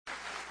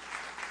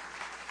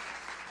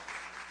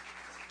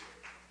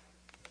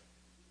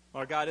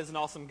Our God is an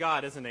awesome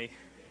God, isn't He?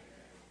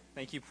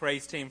 Thank you,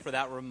 praise team, for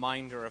that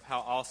reminder of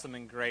how awesome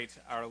and great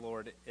our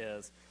Lord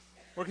is.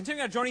 We're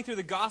continuing our journey through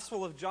the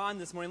Gospel of John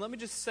this morning. Let me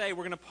just say,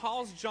 we're going to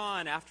pause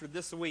John after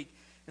this week.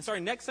 And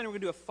starting next Sunday, we're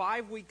going to do a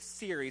 5-week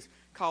series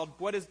called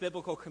What is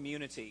Biblical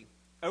Community?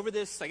 Over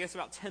this, I guess,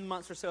 about 10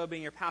 months or so of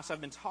being your pastor,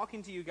 I've been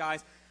talking to you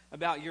guys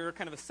about your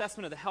kind of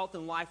assessment of the health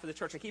and life of the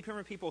church. I keep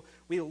hearing people,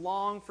 we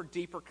long for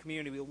deeper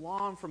community. We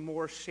long for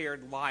more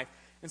shared life.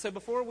 And so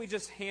before we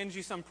just hand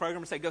you some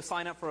program and say, go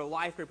sign up for a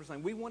life group or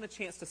something, we want a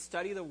chance to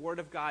study the Word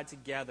of God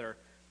together.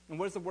 And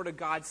what does the Word of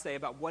God say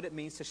about what it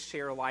means to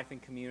share life in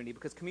community?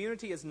 Because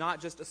community is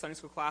not just a Sunday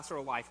school class or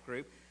a life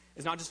group.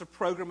 It's not just a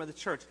program of the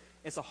church.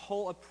 It's a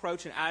whole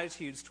approach and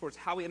attitudes towards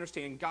how we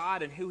understand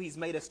God and who He's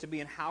made us to be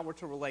and how we're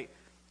to relate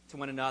to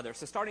one another.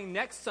 So starting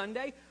next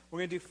Sunday, we're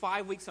going to do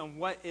 5 weeks on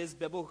what is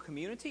biblical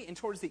community. And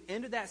towards the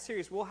end of that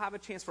series, we'll have a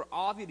chance for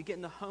all of you to get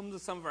in the homes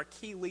of some of our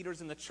key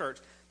leaders in the church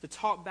to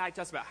talk back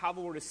to us about how the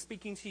Lord is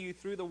speaking to you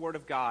through the Word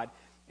of God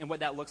and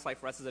what that looks like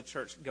for us as a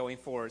church going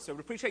forward. So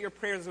we appreciate your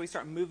prayers as we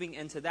start moving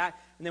into that.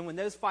 And then when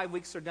those 5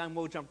 weeks are done,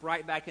 we'll jump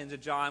right back into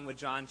John with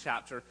John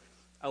chapter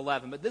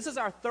 11. But this is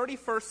our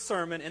 31st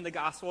sermon in the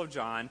Gospel of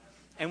John.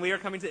 And we are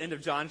coming to the end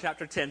of John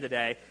chapter 10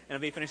 today. And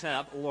I'll be finishing that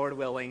up, Lord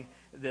willing,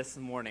 this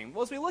morning.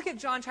 Well, as we look at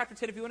John chapter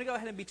 10, if you want to go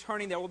ahead and be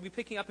turning there, we'll be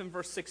picking up in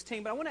verse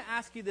 16. But I want to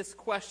ask you this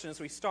question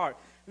as we start.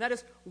 And that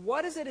is,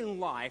 what is it in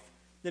life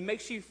that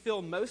makes you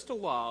feel most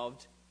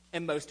loved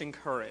and most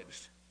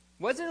encouraged?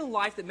 What is it in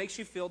life that makes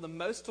you feel the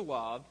most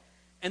loved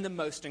and the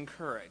most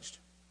encouraged?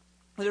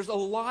 Well, there's a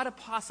lot of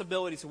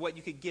possibilities of what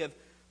you could give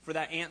for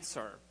that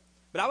answer.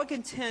 But I would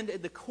contend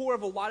at the core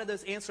of a lot of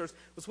those answers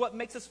was what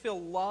makes us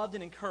feel loved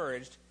and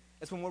encouraged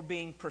is when we're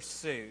being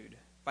pursued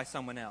by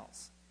someone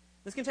else.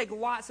 This can take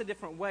lots of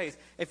different ways.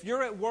 If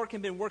you're at work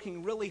and been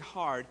working really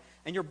hard,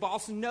 and your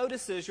boss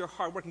notices your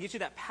hard work and gives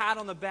you that pat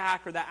on the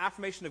back or that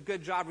affirmation of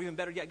good job, or even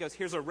better yet, goes,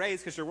 here's a raise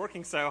because you're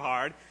working so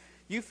hard,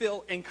 you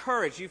feel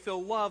encouraged. You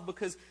feel loved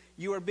because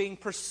you are being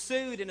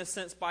pursued, in a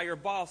sense, by your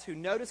boss who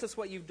notices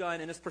what you've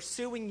done and is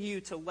pursuing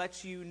you to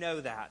let you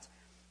know that.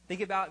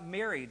 Think about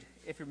marriage,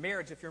 if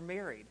you're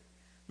married.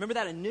 Remember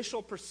that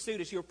initial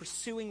pursuit as you're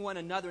pursuing one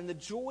another and the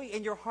joy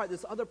in your heart,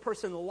 this other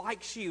person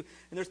likes you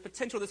and there's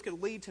potential this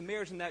could lead to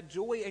marriage, and that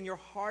joy in your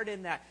heart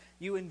in that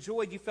you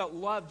enjoyed, you felt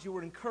loved, you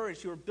were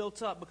encouraged, you were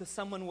built up because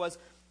someone was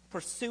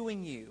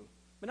pursuing you.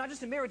 But not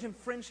just in marriage, in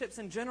friendships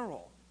in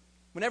general.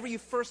 Whenever you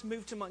first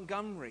moved to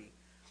Montgomery,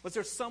 was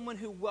there someone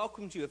who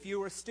welcomed you? If you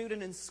were a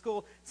student in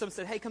school, someone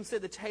said, hey, come sit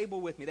at the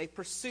table with me. They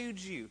pursued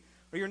you.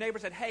 Or your neighbor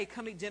said, hey,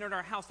 come eat dinner at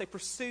our house. They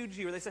pursued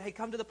you. Or they said, hey,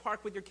 come to the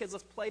park with your kids.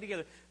 Let's play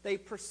together. They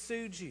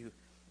pursued you.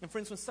 And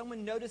friends, when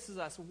someone notices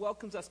us,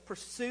 welcomes us,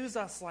 pursues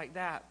us like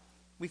that,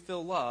 we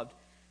feel loved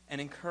and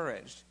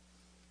encouraged.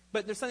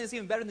 But there's something that's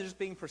even better than just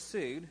being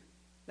pursued.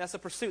 That's a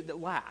pursuit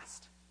that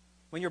lasts.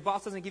 When your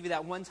boss doesn't give you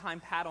that one-time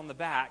pat on the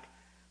back,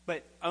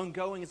 but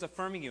ongoing is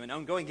affirming you, and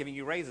ongoing giving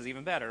you raises,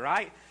 even better,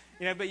 right?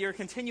 But you're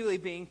continually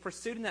being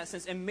pursued in that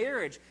sense. In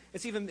marriage,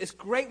 it's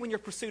great when you're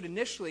pursued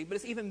initially, but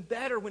it's even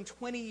better when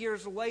 20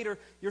 years later,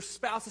 your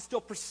spouse is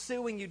still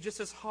pursuing you just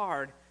as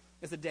hard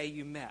as the day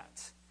you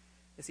met.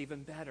 It's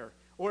even better.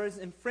 Or as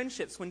in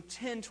friendships, when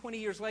 10, 20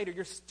 years later,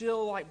 you're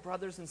still like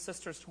brothers and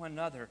sisters to one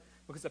another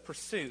because the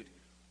pursuit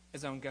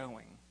is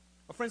ongoing.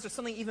 Well, friends, there's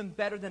something even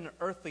better than an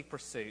earthly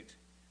pursuit.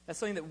 That's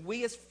something that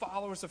we as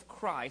followers of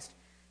Christ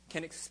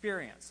can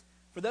experience.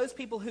 For those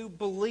people who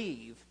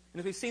believe, and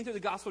as we've seen through the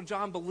Gospel of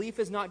John, belief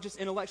is not just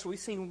intellectual. We've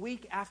seen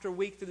week after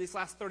week through these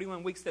last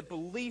 31 weeks that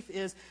belief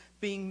is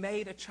being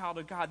made a child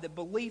of God, that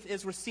belief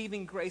is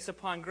receiving grace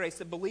upon grace,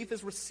 that belief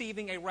is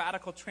receiving a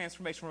radical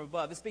transformation from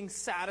above. It's being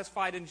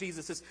satisfied in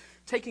Jesus. It's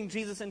taking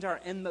Jesus into our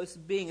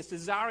inmost being. It's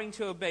desiring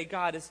to obey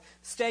God. It's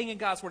staying in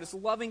God's Word. It's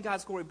loving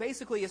God's glory.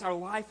 Basically, it's our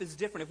life is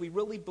different. If we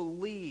really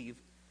believe,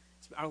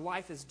 our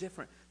life is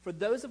different. For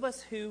those of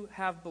us who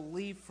have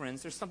believed,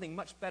 friends, there's something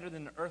much better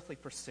than an earthly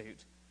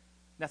pursuit.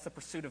 That's the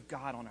pursuit of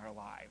God on our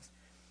lives.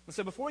 And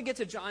so before we get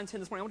to John 10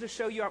 this morning, I want to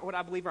show you what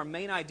I believe our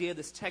main idea of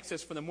this text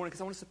is for the morning,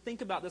 because I want us to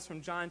think about this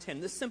from John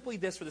 10. This is simply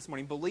this for this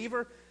morning.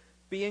 Believer,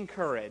 be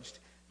encouraged.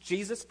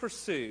 Jesus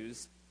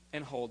pursues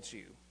and holds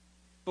you.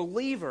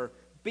 Believer,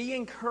 be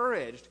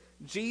encouraged.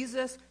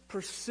 Jesus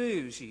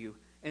pursues you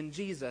and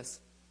Jesus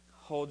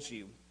holds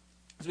you.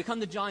 As we come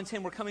to John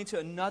 10, we're coming to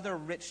another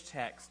rich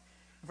text.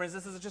 Friends,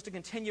 this is just a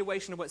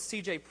continuation of what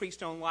CJ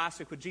preached on last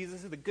week, with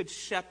Jesus is the good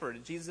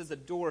shepherd. Jesus is the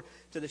door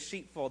to the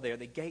sheepfold there,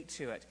 the gate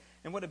to it.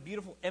 And what a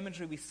beautiful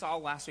imagery we saw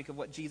last week of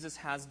what Jesus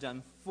has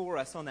done for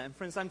us on that. And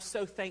friends, I'm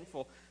so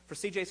thankful for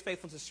CJ's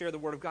faithfulness to share the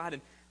Word of God.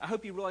 And I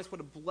hope you realize what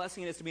a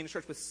blessing it is to be in a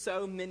church with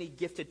so many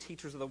gifted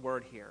teachers of the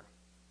Word here.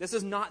 This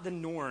is not the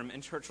norm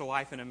in church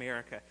life in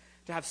America.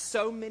 To have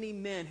so many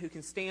men who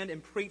can stand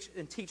and preach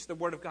and teach the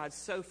Word of God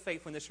so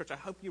faithful in this church. I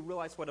hope you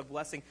realize what a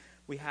blessing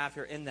we have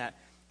here in that.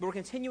 But we're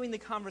continuing the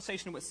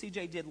conversation of what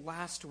CJ did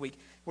last week,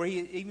 where he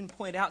even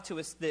pointed out to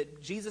us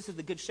that Jesus is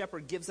the good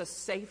shepherd, gives us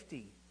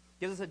safety,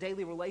 gives us a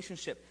daily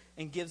relationship,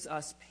 and gives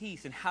us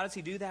peace. And how does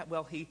he do that?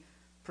 Well, he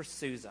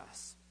pursues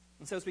us.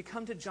 And so as we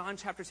come to John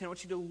chapter 10, I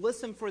want you to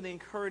listen for the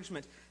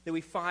encouragement that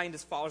we find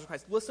as followers of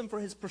Christ. Listen for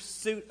his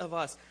pursuit of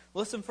us.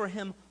 Listen for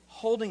him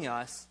holding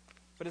us.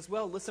 But as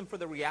well, listen for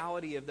the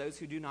reality of those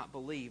who do not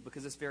believe,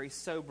 because it's very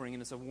sobering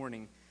and it's a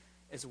warning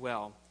as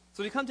well.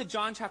 So we come to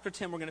John chapter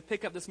 10. We're going to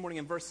pick up this morning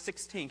in verse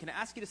 16. Can I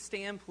ask you to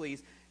stand,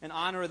 please, in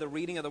honor of the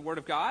reading of the Word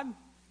of God?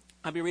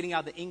 I'll be reading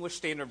out the English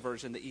Standard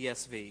Version, the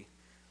ESV.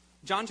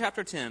 John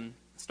chapter 10,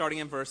 starting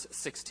in verse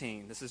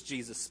 16. This is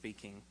Jesus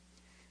speaking.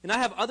 And I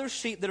have other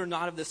sheep that are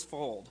not of this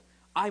fold.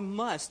 I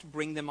must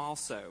bring them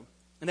also,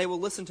 and they will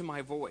listen to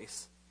my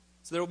voice.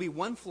 So there will be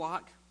one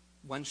flock,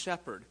 one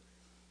shepherd.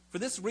 For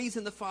this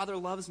reason the Father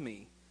loves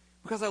me,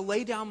 because I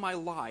lay down my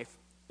life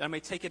that I may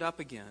take it up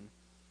again.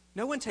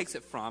 No one takes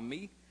it from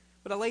me,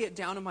 but I lay it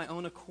down of my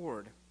own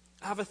accord.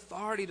 I have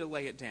authority to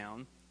lay it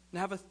down, and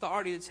I have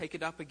authority to take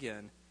it up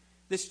again.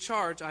 This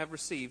charge I have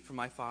received from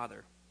my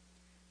Father.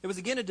 There was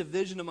again a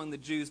division among the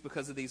Jews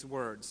because of these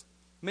words.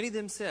 Many of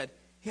them said,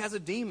 he has a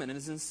demon and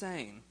is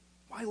insane.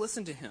 Why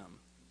listen to him?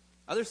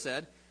 Others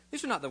said,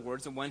 these are not the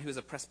words of one who is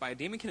oppressed by a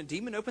demon. Can a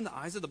demon open the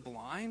eyes of the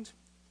blind?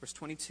 Verse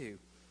 22.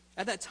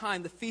 At that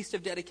time, the Feast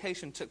of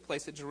Dedication took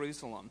place at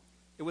Jerusalem.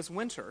 It was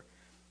winter,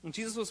 and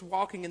Jesus was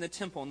walking in the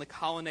temple in the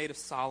colonnade of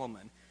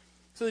Solomon.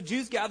 So the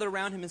Jews gathered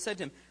around him and said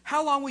to him,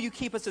 how long will you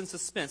keep us in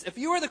suspense? If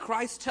you are the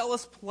Christ, tell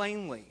us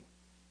plainly.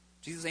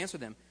 Jesus answered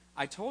them,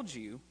 I told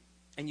you,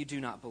 and you do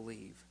not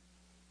believe.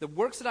 The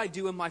works that I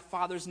do in my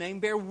Father's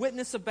name bear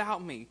witness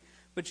about me,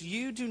 but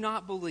you do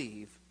not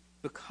believe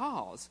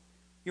because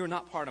you are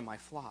not part of my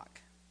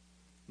flock.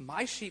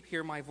 My sheep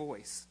hear my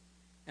voice,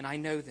 and I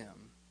know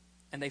them,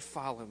 and they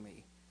follow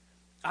me.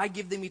 I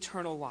give them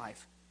eternal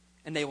life,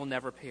 and they will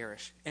never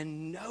perish,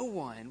 and no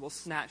one will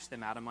snatch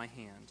them out of my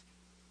hand.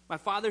 My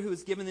Father who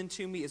has given them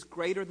to me is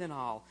greater than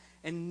all,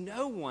 and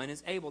no one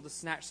is able to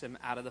snatch them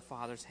out of the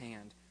Father's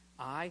hand.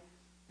 I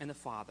and the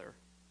Father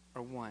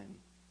are one.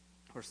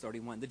 Verse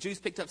 31. The Jews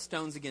picked up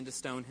stones again to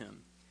stone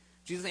him.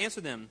 Jesus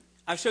answered them,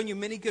 I've shown you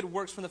many good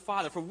works from the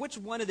Father. For which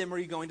one of them are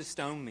you going to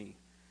stone me?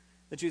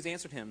 The Jews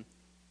answered him,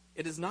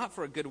 it is not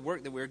for a good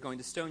work that we are going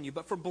to stone you,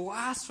 but for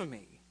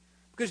blasphemy.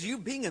 Because you,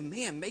 being a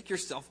man, make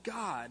yourself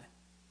God.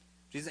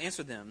 Jesus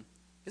answered them,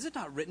 is it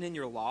not written in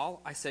your law,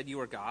 I said you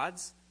are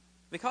gods?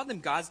 They called them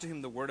gods to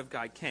whom the word of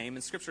God came,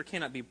 and Scripture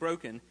cannot be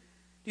broken.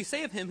 Do you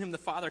say of him whom the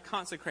Father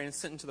consecrated and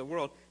sent into the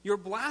world, you're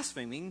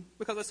blaspheming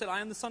because I said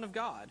I am the Son of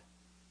God?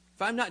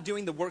 If I'm not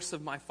doing the works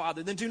of my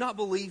Father, then do not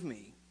believe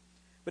me.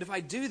 But if I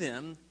do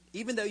them,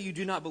 even though you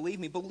do not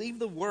believe me, believe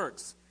the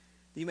works,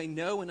 that you may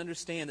know and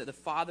understand that the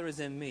Father is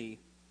in me,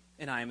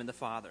 and I am in the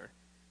Father.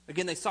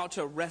 Again, they sought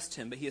to arrest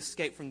him, but he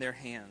escaped from their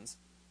hands.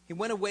 He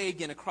went away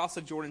again across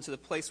the Jordan to the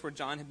place where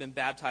John had been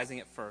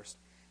baptizing at first,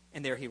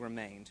 and there he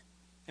remained.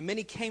 And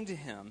many came to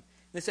him, and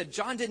they said,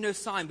 John did no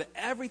sign, but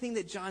everything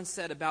that John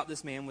said about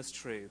this man was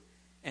true.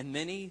 And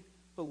many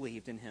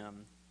believed in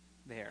him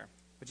there.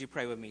 Would you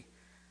pray with me?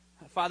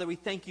 Father, we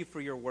thank you for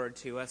your word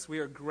to us. We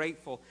are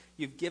grateful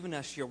you've given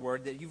us your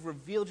word, that you've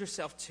revealed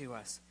yourself to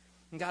us.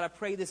 And God, I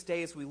pray this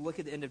day as we look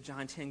at the end of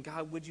John 10,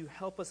 God, would you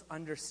help us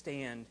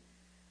understand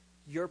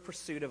your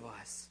pursuit of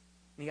us?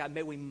 And God,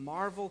 may we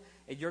marvel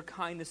at your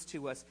kindness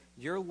to us,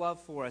 your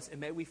love for us, and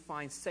may we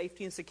find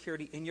safety and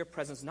security in your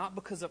presence, not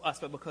because of us,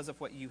 but because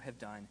of what you have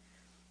done.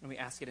 And we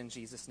ask it in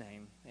Jesus'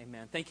 name.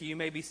 Amen. Thank you. You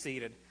may be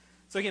seated.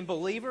 So again,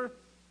 believer,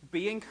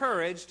 be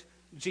encouraged.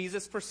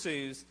 Jesus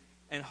pursues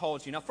and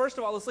holds you. Now, first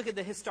of all, let's look at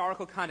the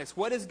historical context.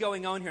 What is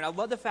going on here? And I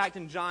love the fact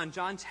in John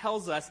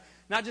tells us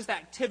not just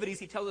activities,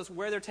 he tells us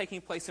where they're taking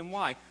place and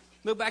why.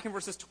 Look back in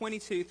verses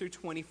 22 through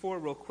 24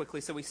 real quickly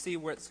so we see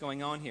what's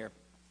going on here.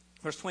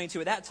 Verse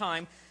 22, at that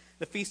time,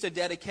 the Feast of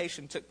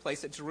Dedication took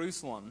place at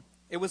Jerusalem.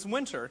 It was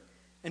winter,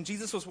 and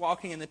Jesus was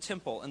walking in the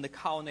temple in the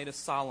colonnade of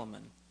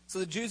Solomon. So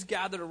the Jews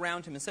gathered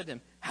around him and said to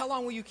him, how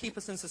long will you keep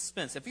us in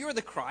suspense? If you are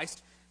the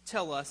Christ,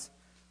 tell us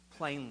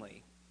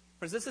plainly.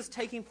 Friends, this is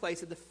taking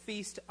place at the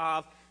feast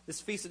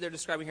that they're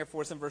describing here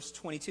for us in verse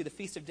 22, the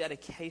Feast of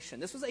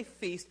Dedication. This was a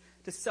feast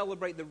to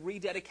celebrate the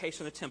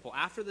rededication of the temple.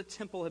 After the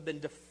temple had been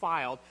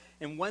defiled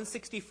in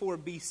 164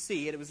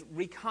 BC, and it was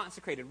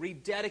reconsecrated,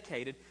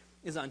 rededicated,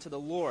 is unto the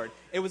Lord.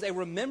 It was a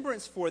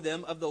remembrance for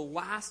them of the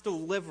last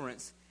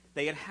deliverance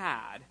they had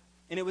had.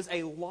 And it was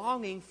a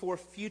longing for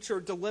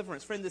future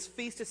deliverance. Friend, this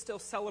feast is still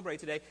celebrated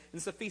today. And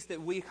it's a feast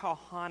that we call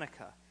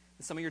Hanukkah.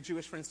 And some of your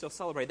Jewish friends still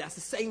celebrate. That's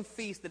the same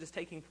feast that is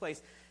taking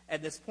place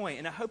at this point.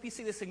 And I hope you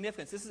see the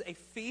significance. This is a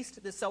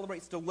feast that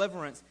celebrates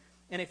deliverance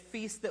and a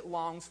feast that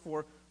longs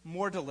for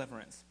more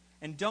deliverance.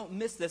 And don't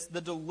miss this.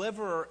 The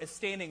deliverer is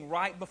standing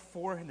right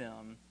before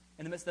them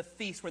in the midst of the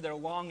feast where they're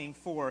longing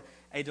for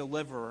a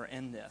deliverer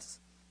in this.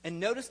 And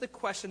notice the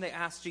question they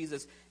asked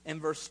Jesus in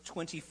verse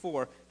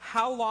 24.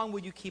 How long will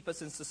you keep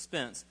us in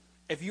suspense?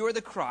 If you are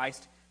the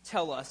Christ,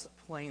 tell us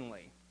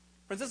plainly.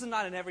 Friends, this is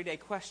not an everyday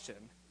question.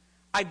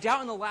 I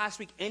doubt in the last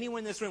week anyone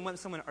in this room went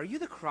to someone, are you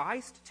the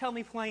Christ? Tell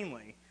me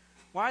plainly.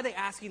 Why are they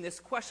asking this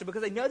question?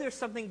 Because they know there's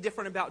something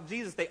different about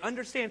Jesus. They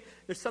understand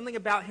there's something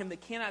about him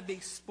that cannot be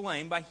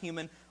explained by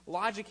human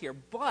logic here.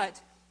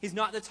 But He's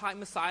not the type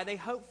Messiah they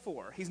hoped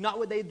for. He's not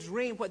what they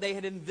dreamed, what they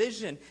had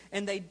envisioned,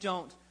 and they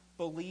don't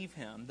believe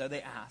him, though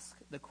they ask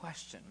the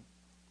question.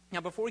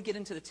 Now, before we get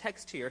into the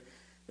text here,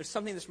 there's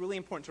something that's really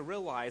important to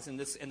realize in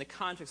the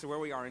context of where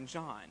we are in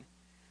John.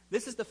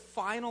 This is the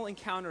final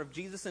encounter of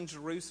Jesus in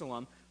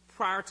Jerusalem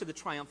prior to the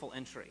triumphal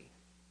entry.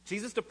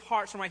 Jesus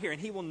departs from right here,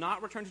 and he will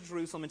not return to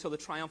Jerusalem until the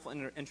triumphal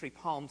entry,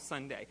 Palm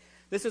Sunday.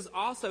 This is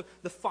also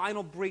the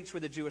final breach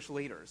with the Jewish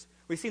leaders.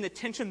 We've seen the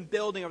tension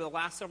building over the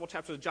last several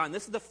chapters of John.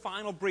 This is the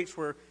final breach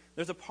where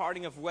there's a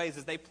parting of ways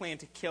as they plan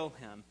to kill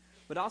him.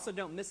 But also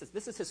don't miss this.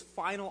 This is his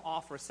final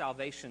offer of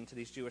salvation to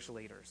these Jewish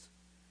leaders.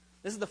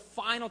 This is the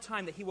final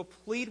time that he will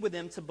plead with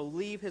them to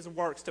believe his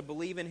works, to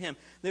believe in him.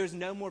 There's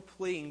no more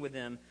pleading with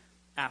them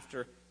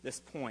after this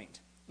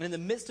point. And in the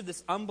midst of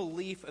this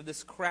unbelief of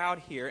this crowd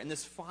here, and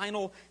this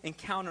final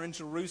encounter in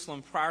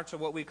Jerusalem prior to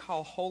what we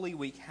call Holy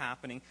Week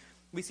happening,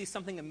 we see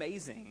something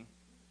amazing.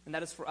 And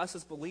that is, for us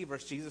as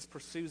believers, Jesus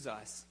pursues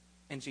us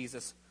and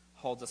Jesus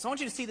holds us. So I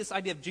want you to see this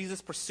idea of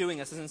Jesus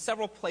pursuing us. It's in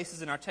several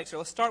places in our text here.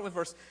 Let's start with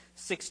verse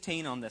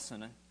 16 on this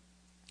one.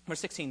 Verse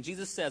 16,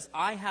 Jesus says,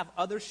 I have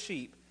other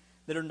sheep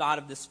that are not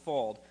of this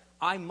fold.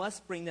 I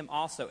must bring them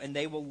also, and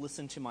they will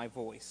listen to my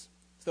voice.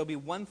 So there'll be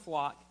one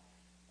flock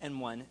and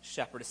one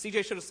shepherd. As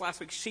CJ showed us last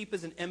week, sheep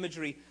is an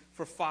imagery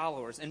for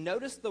followers. And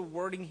notice the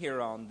wording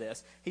here on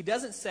this. He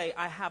doesn't say,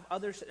 I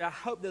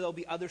hope that there'll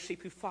be other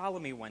sheep who follow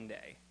me one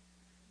day.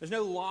 There's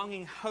no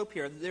longing hope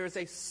here. There is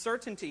a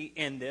certainty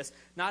in this,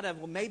 not of,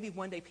 well, maybe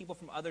one day people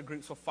from other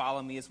groups will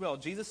follow me as well.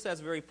 Jesus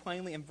says very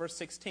plainly in verse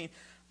 16,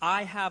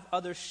 I have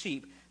other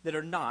sheep that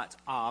are not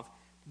of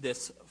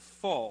this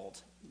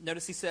fold.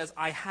 Notice he says,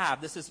 I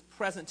have. This is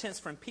present tense.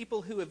 From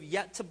people who have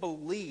yet to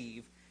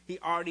believe, he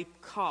already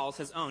calls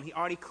his own. He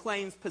already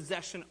claims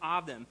possession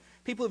of them.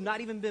 People who have not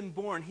even been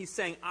born, he's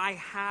saying, I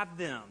have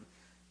them.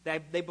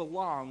 They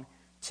belong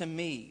to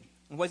me.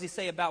 And what does he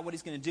say about what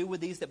he's going to do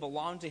with these that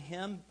belong to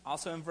him?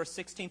 Also in verse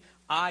 16,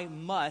 I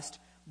must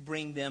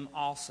bring them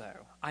also.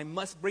 I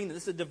must bring them.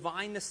 This is a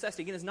divine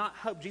necessity. Again, it's not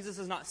hope. Jesus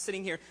is not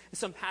sitting here as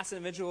some passive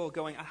individual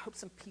going, I hope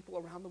some people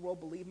around the world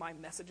believe my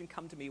message and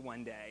come to me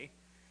one day.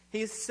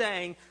 He's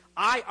saying,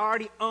 I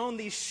already own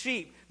these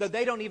sheep, though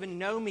they don't even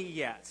know me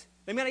yet.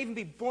 They may not even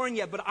be born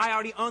yet, but I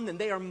already own them.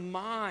 They are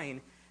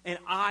mine, and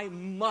I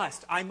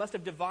must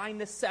of divine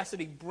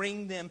necessity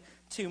bring them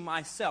to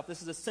myself.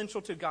 This is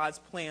essential to God's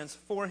plans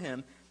for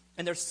him,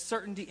 and there's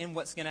certainty in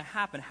what's going to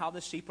happen, how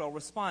the sheep will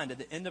respond. At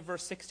the end of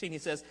verse 16, he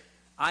says,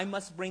 I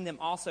must bring them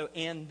also,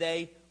 and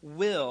they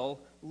will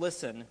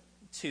listen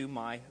to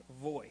my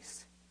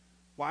voice.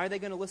 Why are they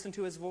going to listen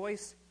to his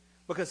voice?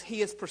 Because he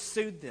has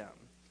pursued them.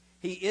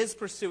 He is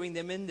pursuing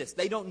them in this.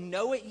 They don't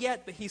know it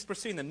yet, but he's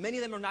pursuing them. Many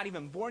of them are not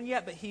even born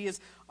yet, but he is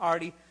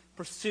already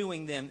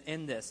pursuing them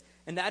in this.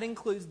 And that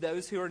includes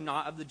those who are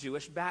not of the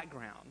Jewish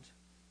background,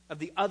 of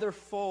the other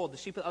fold, the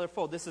sheep of the other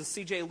fold. This is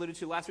CJ alluded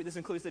to last week. This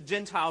includes the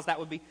Gentiles. That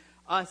would be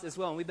us as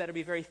well. And we better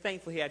be very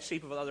thankful he had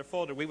sheep of the other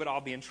fold, or we would all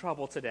be in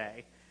trouble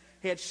today.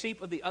 He had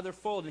sheep of the other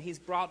fold, and he's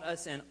brought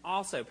us in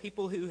also.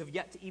 People who have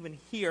yet to even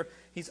hear,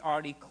 he's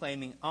already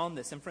claiming on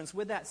this. And friends,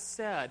 with that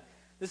said,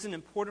 this is an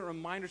important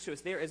reminder to us.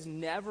 There is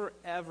never,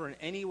 ever in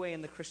any way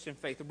in the Christian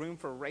faith room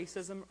for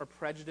racism or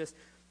prejudice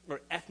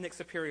or ethnic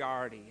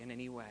superiority in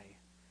any way.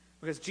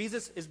 Because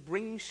Jesus is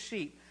bringing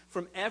sheep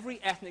from every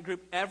ethnic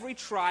group, every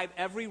tribe,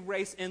 every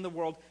race in the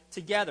world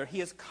together.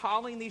 He is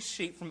calling these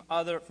sheep from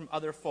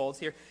other folds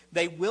here.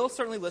 They will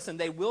certainly listen.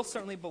 They will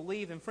certainly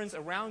believe. And friends,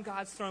 around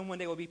God's throne one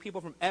day will be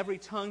people from every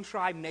tongue,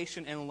 tribe,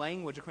 nation, and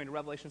language, according to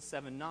Revelation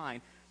 7:9,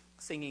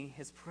 singing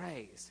his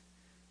praise.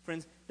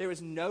 Friends, there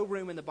is no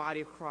room in the body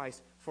of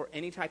Christ for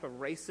any type of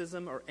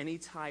racism or any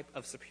type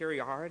of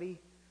superiority,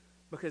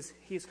 because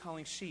he is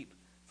calling sheep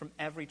from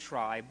every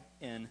tribe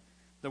in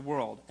the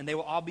world. And they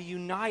will all be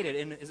united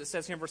in, as it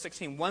says here in verse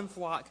 16, one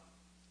flock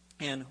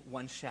and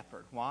one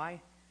shepherd.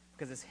 Why?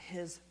 Because it's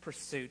his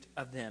pursuit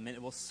of them, and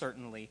it will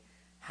certainly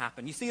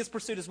happen. You see his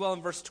pursuit as well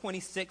in verse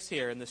 26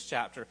 here in this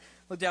chapter.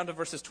 Look down to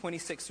verses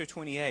 26 through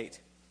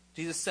 28.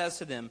 Jesus says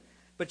to them,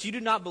 but you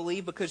do not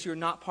believe because you are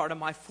not part of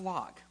my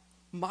flock.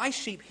 My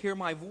sheep hear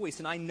my voice,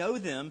 and I know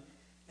them,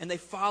 and they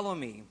follow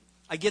me.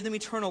 I give them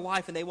eternal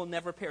life, and they will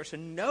never perish,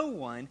 and no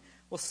one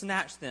will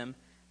snatch them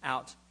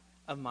out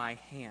of my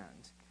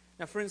hand.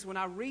 Now, friends, when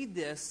I read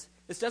this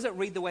doesn't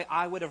read the way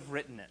I would have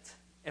written it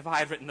if I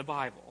had written the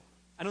Bible.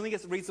 I don't think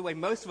it reads the way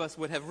most of us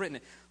would have written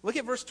it. Look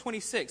at verse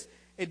 26.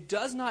 It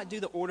does not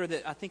do the order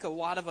that I think a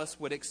lot of us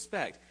would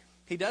expect.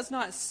 He does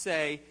not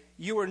say,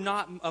 you are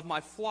not of my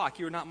flock,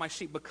 you are not my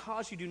sheep,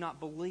 because you do not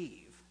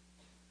believe.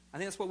 I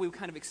think that's what we would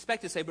kind of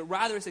expect to say, but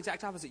rather it's the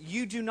exact opposite.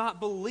 You do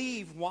not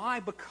believe. Why?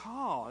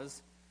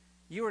 Because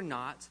you are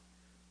not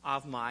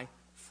of my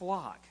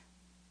flock.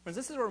 Friends,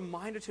 this is a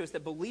reminder to us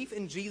that belief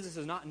in Jesus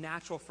is not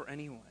natural for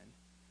anyone.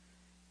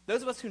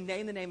 Those of us who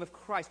name the name of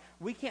Christ,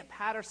 we can't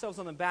pat ourselves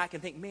on the back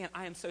and think, man,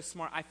 I am so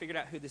smart, I figured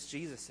out who this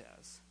Jesus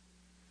is.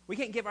 We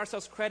can't give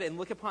ourselves credit and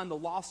look upon the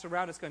lost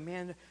around us going,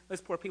 man,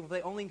 those poor people, if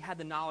they only had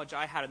the knowledge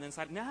I had on the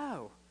inside.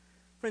 No.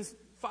 Friends,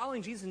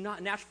 following Jesus is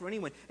not natural for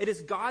anyone. It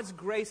is God's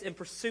grace in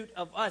pursuit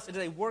of us. It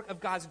is a work of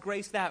God's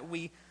grace that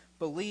we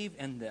believe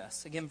in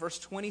this. Again, verse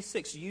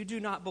 26, you do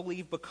not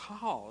believe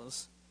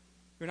because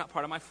you're not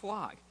part of my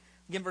flock.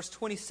 Again, verse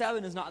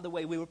 27 is not the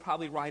way we would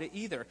probably write it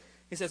either.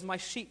 He says, my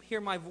sheep hear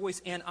my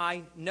voice, and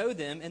I know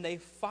them, and they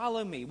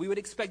follow me. We would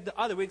expect the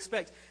other. We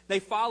expect they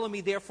follow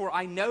me, therefore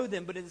I know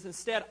them. But it is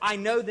instead, I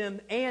know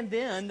them, and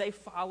then they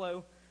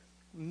follow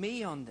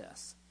me on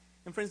this.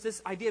 And friends,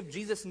 this idea of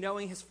Jesus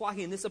knowing his flock,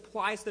 and this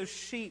applies to those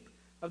sheep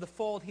of the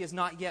fold he has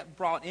not yet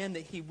brought in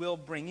that he will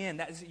bring in.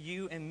 That is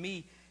you and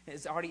me. It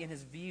is already in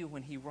his view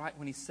when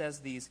he says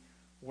these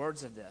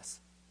words of this.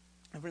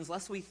 And friends,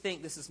 lest we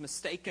think this is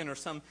mistaken or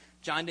some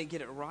John didn't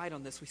get it right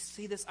on this, we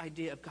see this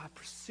idea of God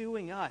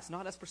pursuing us,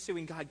 not us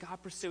pursuing God,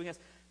 God pursuing us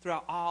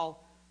throughout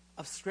all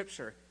of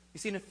Scripture. You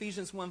see in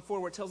Ephesians 1:4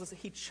 where it tells us that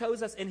he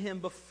chose us in him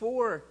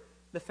before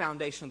the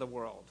foundation of the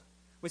world.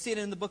 We see it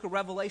in the book of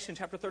Revelation,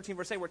 chapter 13,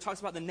 verse 8, where it talks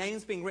about the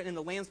names being written in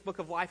the Lamb's book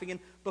of life again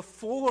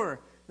before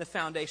the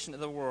foundation of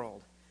the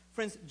world.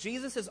 Friends,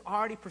 Jesus is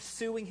already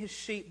pursuing his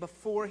sheep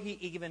before he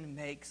even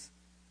makes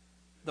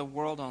the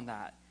world on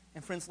that.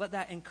 And friends, let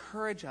that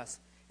encourage us.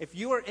 If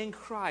you are in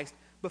Christ,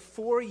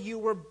 before you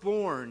were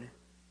born,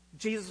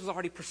 Jesus was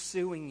already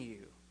pursuing you.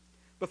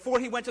 Before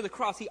he went to the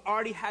cross, he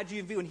already had you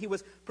in view, and he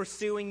was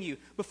pursuing you.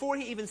 Before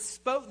he even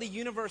spoke the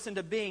universe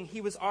into being,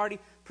 he was already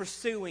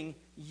pursuing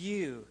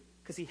you,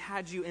 because he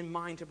had you in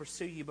mind to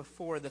pursue you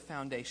before the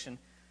foundation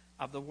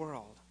of the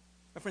world.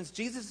 My friends,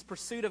 Jesus'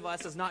 pursuit of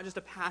us is not just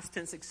a past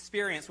tense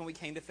experience when we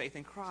came to faith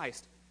in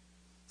Christ.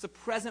 It's a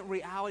present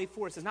reality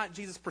for us. It's not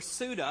Jesus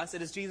pursued us.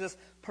 It is Jesus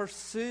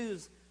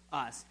pursues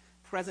us.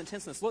 Present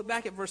tense. Look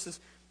back at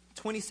verses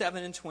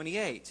 27 and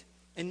 28.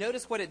 And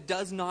notice what it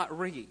does not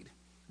read.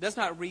 It does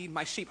not read,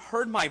 my sheep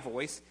heard my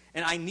voice,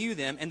 and I knew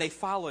them, and they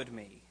followed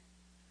me.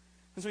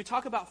 Because when we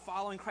talk about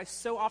following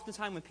Christ, so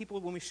oftentimes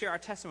when we share our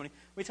testimony,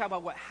 we talk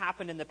about what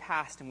happened in the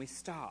past, and we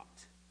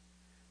stopped.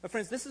 But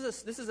friends, this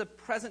is a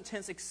present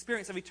tense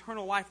experience of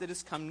eternal life that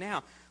has come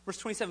now. Verse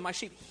 27, my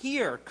sheep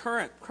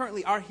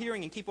currently are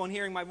hearing and keep on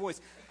hearing my voice.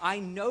 I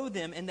know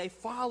them and they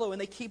follow and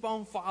they keep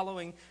on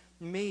following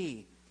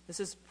me. This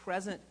is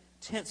present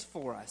tense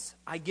for us.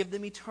 I give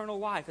them eternal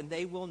life and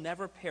they will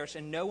never perish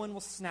and no one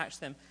will snatch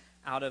them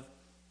out of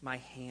my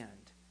hand.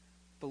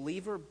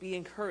 Believer, be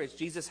encouraged.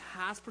 Jesus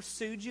has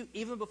pursued you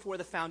even before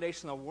the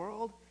foundation of the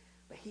world,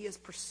 but he is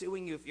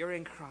pursuing you if you're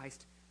in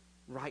Christ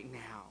right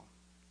now.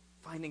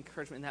 Find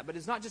encouragement in that. But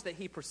it's not just that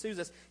he pursues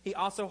us, he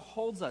also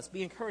holds us.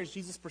 Be encouraged.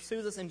 Jesus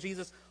pursues us and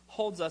Jesus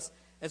holds us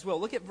as well.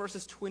 Look at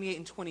verses 28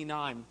 and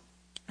 29,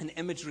 an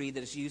imagery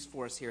that is used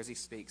for us here as he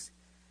speaks.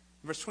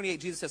 In verse 28,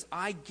 Jesus says,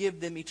 I give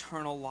them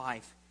eternal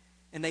life,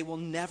 and they will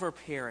never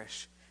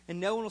perish, and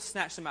no one will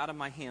snatch them out of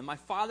my hand. My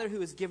Father who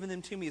has given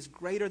them to me is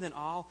greater than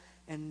all,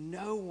 and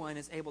no one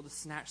is able to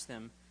snatch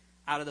them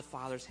out of the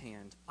Father's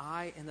hand.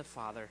 I and the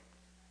Father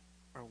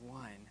are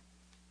one.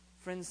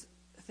 Friends,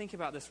 think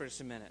about this for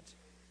just a minute.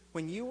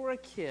 When you were a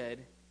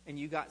kid and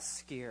you got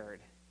scared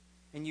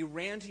and you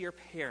ran to your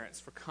parents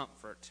for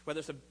comfort, whether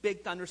it's a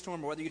big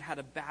thunderstorm or whether you'd had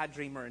a bad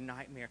dream or a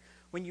nightmare,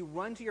 when you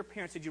run to your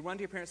parents, did you run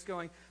to your parents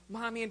going,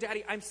 Mommy and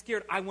Daddy, I'm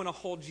scared, I want to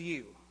hold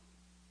you?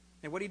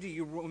 And what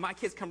do? When my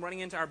kids come running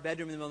into our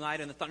bedroom in the middle of the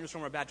night in a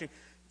thunderstorm or a bad dream,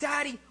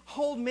 Daddy,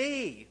 hold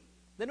me.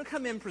 They don't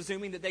come in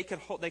presuming that they could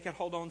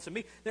hold on to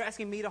me. They're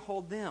asking me to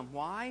hold them.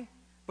 Why?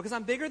 Because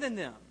I'm bigger than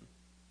them.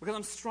 Because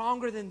I'm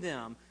stronger than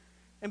them.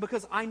 And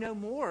because I know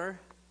more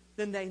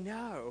than they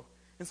know.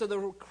 And so the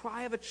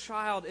cry of a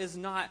child is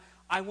not,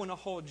 I want to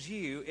hold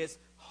you. It's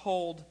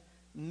hold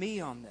me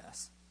on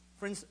this.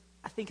 Friends,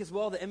 I think as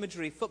well the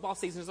imagery, football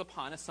season is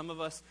upon us. Some of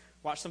us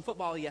watched some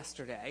football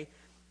yesterday.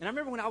 And I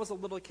remember when I was a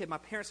little kid, my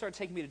parents started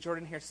taking me to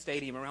Jordan-Hare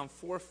Stadium around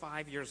 4 or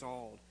 5 years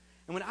old.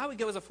 And when I would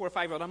go as a 4 or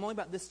 5-year-old, I'm only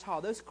about this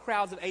tall. Those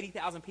crowds of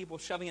 80,000 people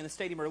shoving in the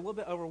stadium are a little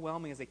bit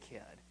overwhelming as a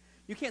kid.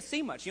 You can't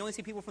see much. You only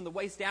see people from the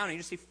waist down, and you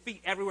just see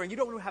feet everywhere, and you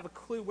don't really have a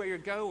clue where you're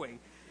going.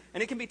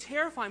 And it can be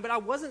terrifying, but I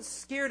wasn't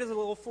scared as a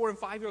little 4 and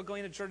 5-year-old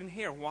going to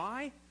Jordan-Hare.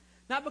 Why?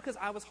 Not because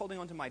I was holding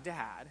on to my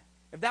dad.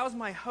 If that was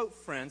my hope,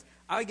 friends,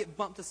 I would get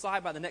bumped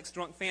aside by the next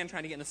drunk fan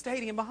trying to get in the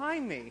stadium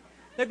behind me.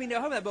 There'd be no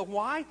hope of that. But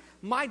why?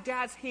 My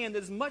dad's hand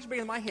that is much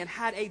bigger than my hand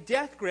had a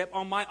death grip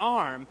on my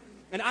arm,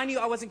 and I knew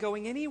I wasn't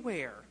going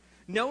anywhere.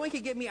 No one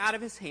could get me out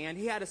of his hand.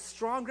 He had a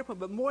strong grip on me.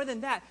 But more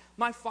than that,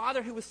 my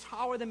father, who was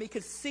taller than me,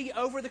 could see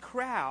over the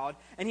crowd,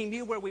 and he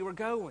knew where we were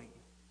going.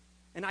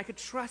 And I could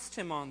trust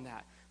him on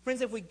that.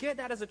 Friends, if we get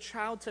that as a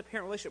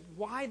child-to-parent relationship,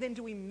 why then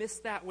do we miss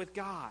that with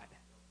God?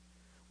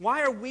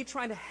 Why are we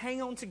trying to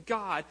hang on to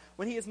God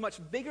when he is much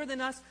bigger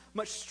than us,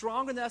 much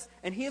stronger than us,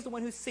 and he is the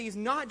one who sees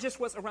not just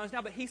what's around us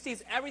now, but he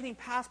sees everything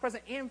past,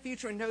 present, and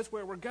future and knows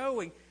where we're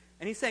going.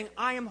 And he's saying,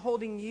 I am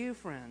holding you,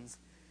 friends.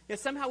 Yet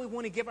somehow we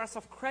want to give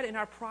ourselves credit in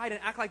our pride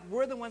and act like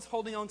we're the ones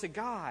holding on to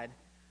God.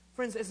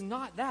 Friends, it's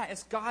not that.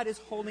 It's God is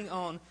holding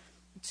on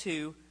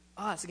to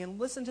us. Again,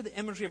 listen to the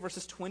imagery of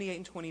verses 28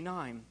 and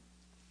 29.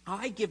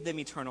 I give them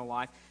eternal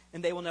life,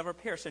 and they will never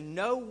perish, and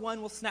no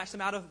one will snatch them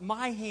out of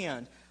my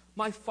hand.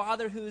 My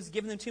Father who has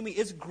given them to me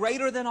is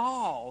greater than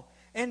all,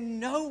 and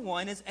no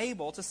one is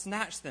able to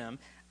snatch them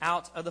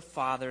out of the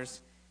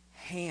Father's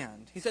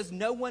hand. He says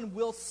no one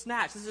will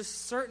snatch. This is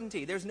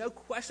certainty. There's no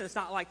question. It's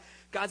not like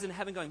God's in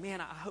heaven going,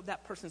 man, I hope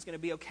that person's going to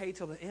be okay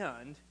till the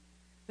end.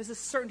 This is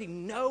certainty.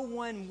 No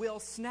one will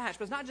snatch.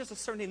 But it's not just a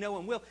certainty no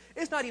one will.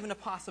 It's not even a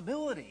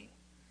possibility.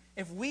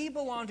 If we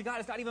belong to God,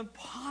 it's not even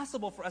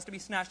possible for us to be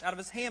snatched out of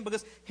his hand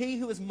because he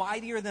who is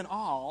mightier than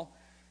all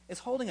is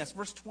holding us.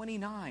 Verse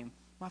 29,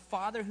 my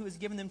Father who has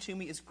given them to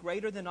me is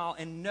greater than all,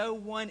 and no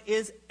one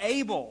is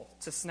able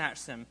to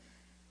snatch them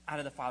out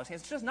of the Father's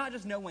hands. It's just not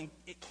just no one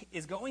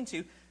is going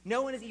to,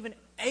 no one is even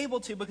able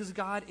to because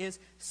God is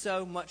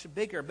so much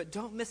bigger. But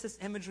don't miss this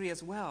imagery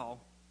as well.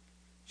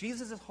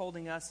 Jesus is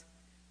holding us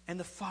and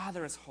the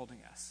Father is holding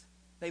us.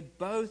 They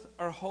both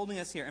are holding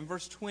us here. In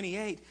verse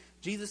 28,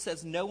 Jesus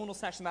says, no one will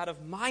snatch them out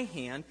of my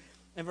hand.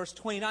 In verse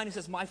 29, he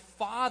says, my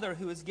Father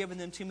who has given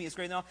them to me is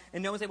greater than all,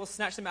 and no one's able to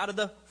snatch them out of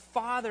the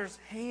Father's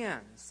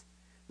hands.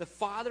 The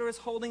Father is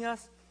holding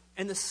us,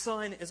 and the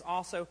Son is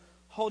also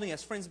holding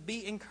us. Friends,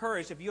 be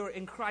encouraged. If you're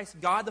in Christ,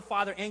 God the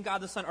Father and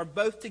God the Son are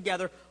both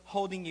together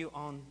holding you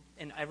on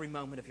in every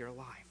moment of your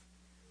life.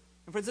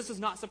 And friends, this is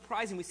not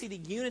surprising. We see the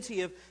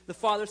unity of the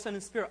Father, Son,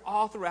 and Spirit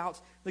all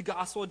throughout the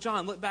Gospel of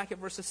John. Look back at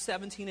verses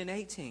 17 and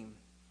 18.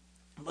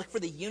 Look for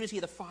the unity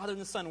of the Father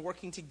and the Son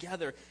working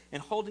together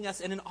and holding us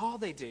and in all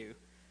they do.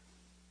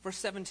 Verse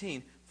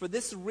 17, for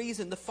this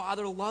reason the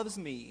Father loves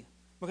me,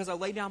 because I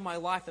lay down my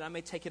life that I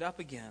may take it up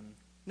again.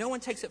 No one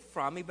takes it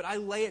from me, but I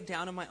lay it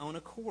down on my own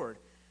accord.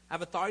 I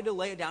have authority to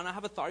lay it down. I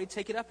have authority to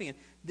take it up again.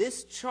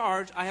 This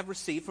charge I have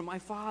received from my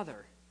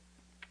Father.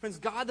 Friends,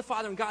 God the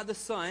Father and God the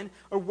Son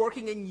are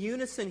working in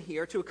unison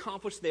here to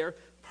accomplish their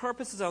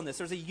purposes on this.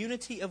 There's a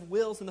unity of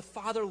wills, and the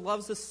Father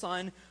loves the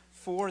Son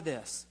for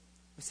this.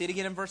 We see it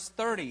again in verse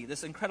 30,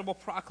 this incredible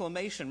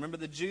proclamation. Remember,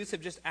 the Jews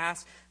have just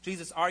asked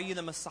Jesus, are you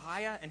the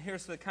Messiah? And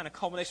here's the kind of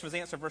culmination of his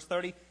answer, verse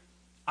 30,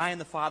 I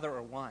and the Father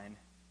are one.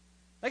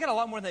 They got a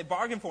lot more than they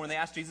bargained for when they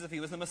asked Jesus if he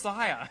was the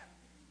Messiah.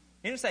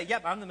 He didn't say,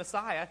 yep, I'm the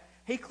Messiah.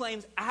 He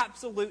claims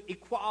absolute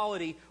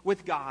equality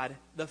with God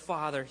the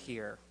Father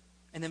here.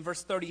 And then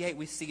verse 38,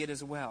 we see it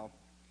as well.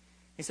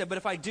 He said, but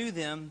if I do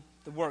them,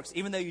 the works,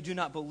 even though you do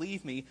not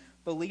believe me,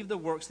 believe the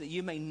works that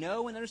you may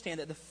know and understand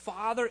that the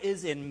Father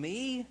is in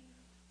me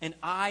and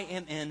I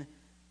am in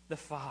the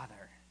Father.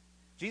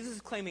 Jesus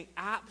is claiming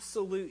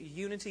absolute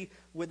unity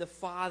with the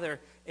Father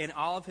in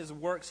all of his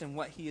works and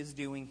what he is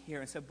doing here.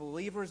 And so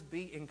believers,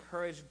 be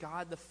encouraged.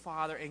 God the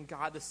Father and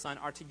God the Son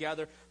are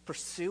together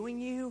pursuing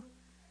you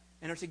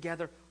and are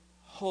together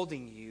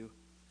holding you,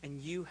 and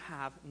you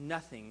have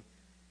nothing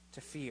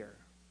to fear.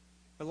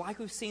 But like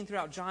we've seen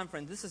throughout John,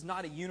 friends, this is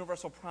not a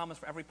universal promise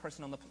for every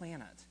person on the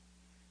planet.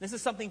 This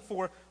is something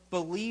for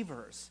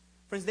believers.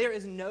 Friends, there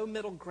is no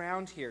middle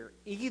ground here.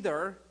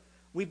 Either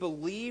we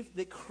believe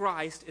that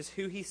Christ is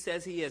who he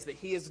says he is, that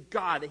he is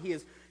God, that he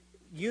is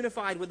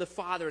unified with the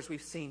Father as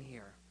we've seen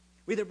here.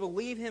 We either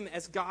believe him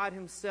as God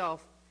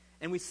himself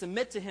and we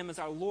submit to him as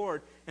our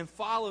Lord and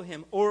follow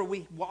him, or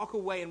we walk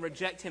away and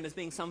reject him as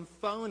being some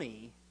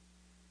phony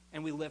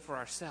and we live for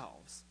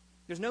ourselves.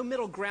 There's no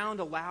middle ground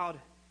allowed.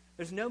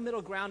 There's no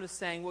middle ground of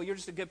saying, well, you're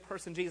just a good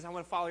person, Jesus. I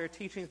want to follow your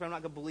teachings, but I'm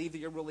not going to believe that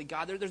you're really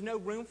God. There's no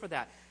room for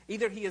that.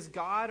 Either he is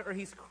God or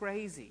he's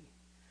crazy.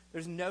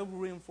 There's no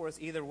room for us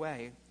either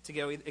way to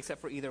go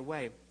except for either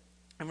way.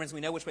 And friends, we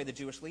know which way the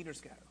Jewish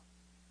leaders go.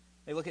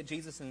 They look at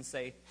Jesus and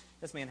say,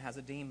 this man has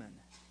a demon.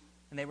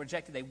 And they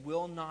reject it. They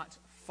will not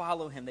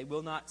follow him. They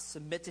will not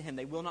submit to him.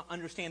 They will not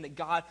understand that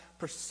God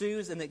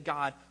pursues and that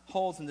God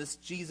holds, and this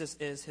Jesus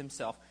is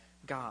himself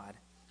God.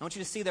 I want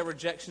you to see their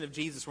rejection of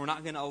Jesus. We're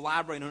not going to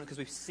elaborate on it because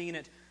we've seen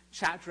it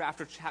chapter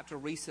after chapter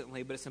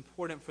recently, but it's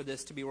important for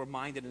this to be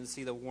reminded and to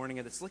see the warning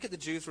of this. Look at the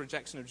Jews'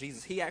 rejection of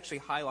Jesus. He actually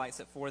highlights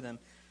it for them.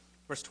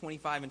 Verse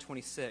 25 and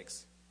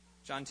 26.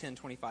 John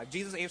 10:25.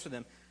 Jesus answered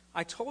them,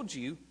 I told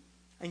you,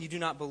 and you do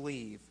not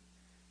believe.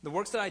 The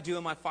works that I do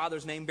in my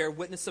Father's name bear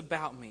witness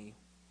about me,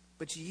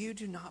 but you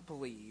do not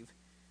believe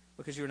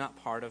because you are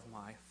not part of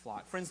my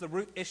flock. Friends, the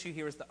root issue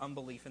here is the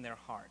unbelief in their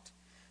heart.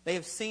 They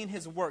have seen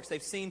his works.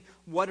 They've seen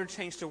water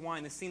changed to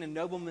wine. They've seen a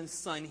nobleman's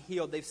son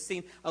healed. They've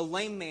seen a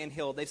lame man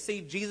healed. They've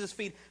seen Jesus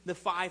feed the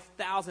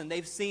 5,000.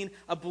 They've seen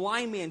a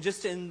blind man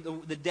just in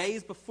the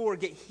days before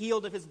get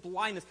healed of his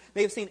blindness.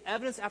 They have seen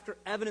evidence after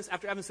evidence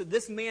after evidence that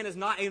this man is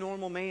not a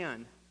normal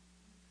man.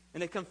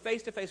 And they come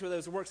face to face with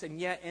those works,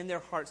 and yet in their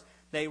hearts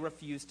they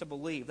refuse to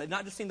believe. They've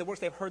not just seen the works,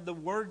 they've heard the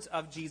words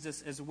of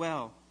Jesus as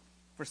well.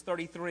 Verse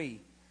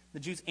 33, the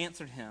Jews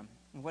answered him.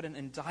 And what an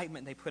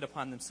indictment they put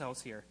upon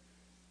themselves here.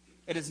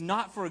 It is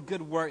not for a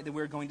good work that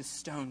we're going to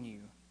stone you,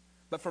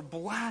 but for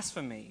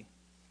blasphemy,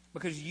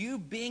 because you,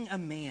 being a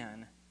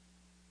man,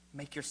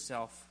 make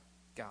yourself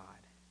God.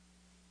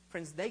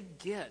 Friends, they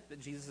get that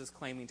Jesus is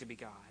claiming to be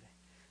God.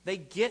 They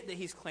get that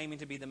he's claiming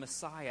to be the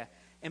Messiah.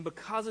 And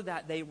because of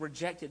that, they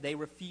reject it. They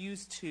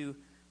refuse to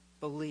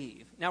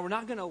believe. Now, we're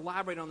not going to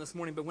elaborate on this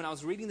morning, but when I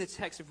was reading the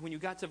text, when you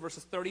got to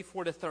verses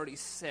 34 to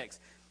 36,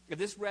 if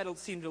this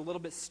seemed a little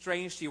bit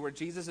strange to you, where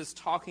Jesus is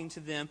talking to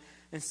them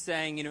and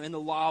saying, in the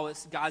law,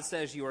 God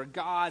says you are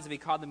gods. If he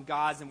called them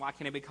gods, then why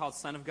can't he be called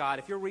son of God?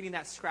 If you're reading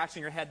that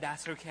scratching your head,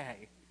 that's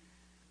okay.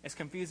 It's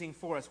confusing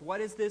for us.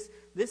 What is this?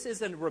 This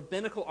is a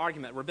rabbinical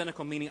argument,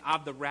 rabbinical meaning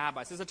of the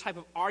rabbis. This is a type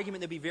of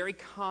argument that would be very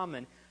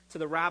common to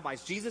the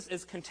rabbis. Jesus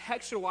is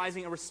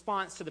contextualizing a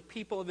response to the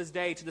people of his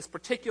day, to this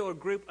particular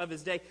group of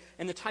his day,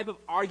 and the type of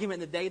argument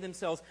that they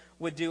themselves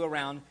would do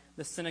around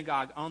the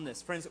synagogue on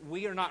this. Friends,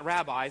 we are not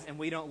rabbis, and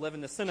we don't live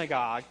in the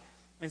synagogue,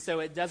 and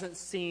so it doesn't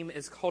seem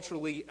as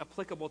culturally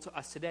applicable to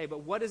us today.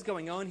 But what is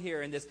going on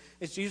here in this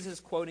is Jesus is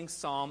quoting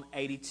Psalm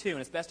 82, and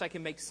as best I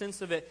can make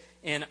sense of it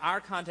in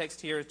our context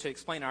here, to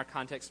explain our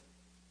context,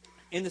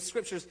 in the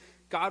Scriptures,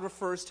 God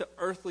refers to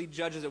earthly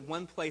judges at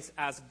one place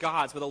as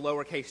gods with a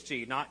lowercase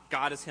g. Not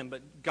God as him,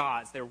 but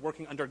gods. They're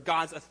working under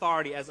God's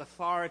authority as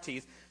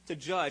authorities to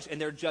judge, and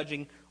they're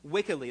judging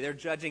wickedly. They're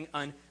judging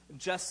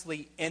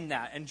unjustly in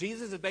that. And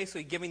Jesus is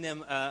basically giving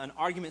them an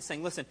argument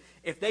saying, listen,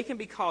 if they can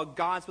be called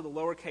gods with a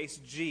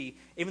lowercase g,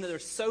 even though they're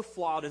so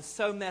flawed and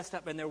so messed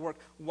up in their work,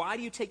 why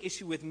do you take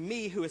issue with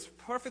me, who is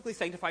perfectly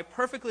sanctified,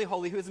 perfectly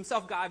holy, who is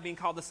himself God, being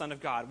called the Son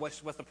of God?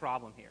 What's the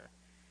problem here?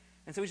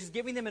 And so he's just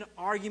giving them an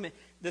argument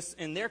this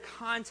in their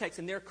context,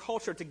 in their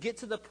culture, to get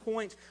to the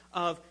point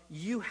of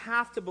you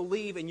have to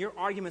believe, and your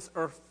arguments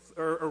are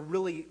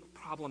really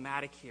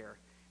problematic here.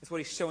 It's what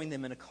he's showing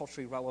them in a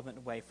culturally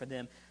relevant way for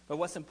them. But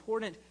what's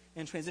important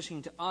in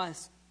transitioning to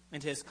us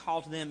and to his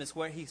call to them is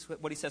what he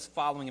says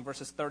following in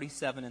verses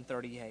 37 and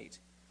 38.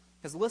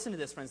 Because listen to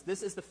this, friends.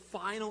 This is the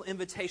final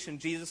invitation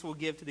Jesus will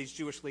give to these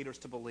Jewish leaders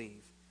to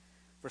believe.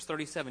 Verse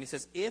 37, he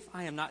says, if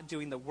I am not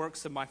doing the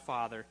works of my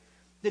Father,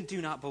 then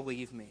do not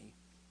believe me.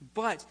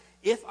 But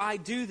if I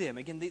do them,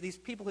 again, these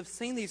people have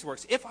seen these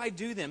works. If I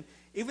do them,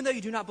 even though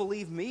you do not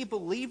believe me,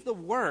 believe the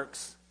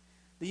works,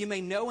 that you may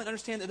know and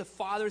understand that the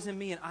Father is in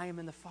me and I am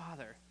in the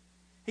Father.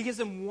 He gives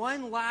them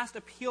one last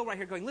appeal right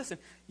here going, listen,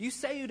 you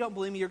say you don't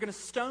believe me. You're going to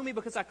stone me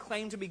because I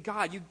claim to be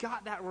God. You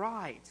got that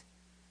right.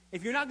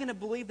 If you're not going to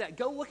believe that,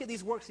 go look at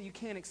these works that you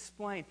can't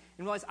explain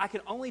and realize I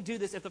can only do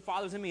this if the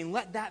Father's in me, and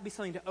let that be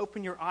something to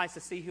open your eyes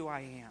to see who I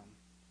am.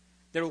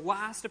 Their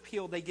last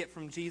appeal they get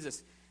from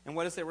Jesus. And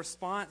what is their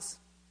response?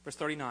 Verse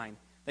 39,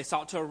 they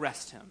sought to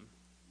arrest him,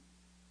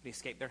 but he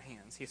escaped their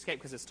hands. He escaped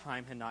because his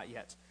time had not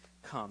yet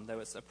come, though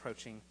it's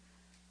approaching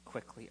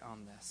quickly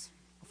on this.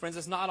 Well, friends,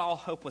 it's not all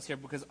hopeless here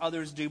because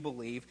others do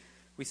believe.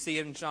 We see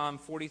in John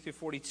 40 through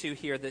 42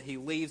 here that he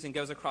leaves and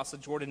goes across the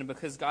Jordan, and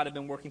because God had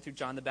been working through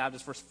John the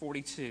Baptist, verse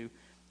 42,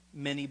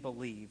 many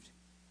believed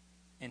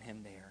in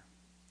him there.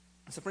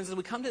 So, friends, as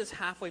we come to this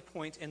halfway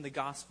point in the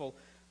Gospel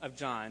of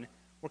John,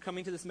 we're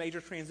coming to this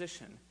major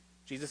transition.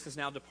 Jesus is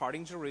now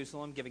departing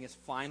Jerusalem, giving his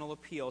final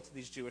appeal to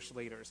these Jewish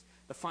leaders.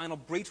 The final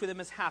breach with him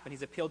has happened.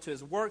 He's appealed to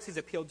his works, he's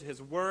appealed to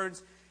his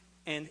words,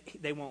 and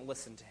they won't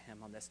listen to him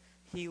on this.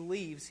 He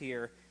leaves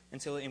here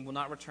and will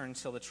not return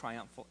until the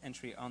triumphal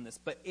entry on this.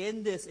 But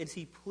in this, as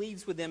he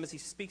pleads with them, as he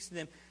speaks to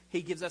them,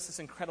 he gives us this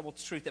incredible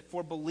truth that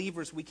for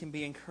believers we can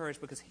be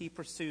encouraged because he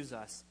pursues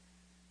us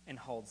and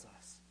holds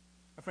us.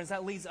 My friends,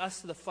 that leads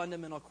us to the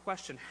fundamental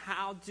question: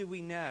 how do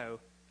we know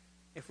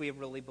if we have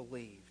really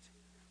believed?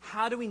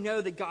 How do we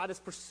know that God is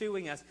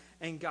pursuing us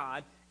and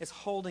God is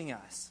holding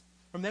us?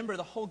 Remember,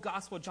 the whole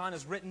Gospel of John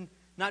is written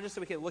not just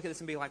so we can look at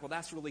this and be like, well,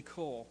 that's really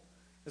cool.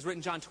 It was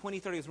written, John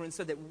 20:30, it was written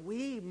so that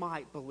we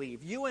might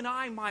believe, you and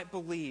I might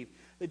believe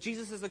that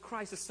Jesus is the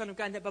Christ, the Son of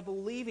God, and that by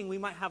believing we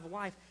might have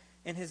life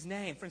in his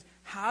name. Friends,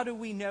 how do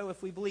we know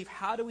if we believe?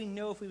 How do we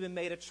know if we've been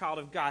made a child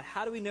of God?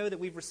 How do we know that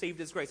we've received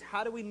his grace?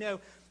 How do we know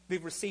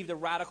we've received a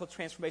radical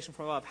transformation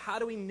from above? How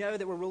do we know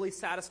that we're really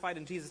satisfied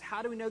in Jesus?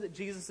 How do we know that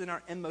Jesus is in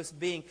our inmost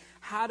being?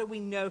 How do we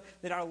know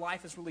that our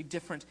life is really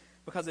different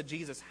because of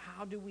Jesus?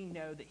 How do we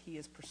know that he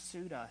has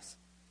pursued us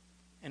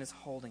and is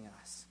holding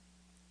us?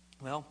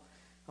 Well,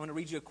 I want to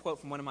read you a quote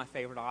from one of my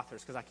favorite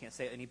authors because I can't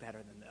say it any better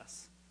than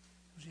this.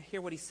 I want you to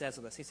hear what he says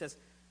of this. He says,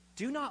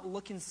 do not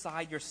look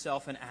inside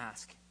yourself and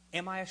ask,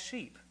 am I a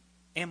sheep?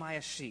 Am I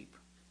a sheep?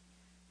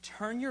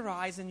 Turn your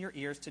eyes and your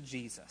ears to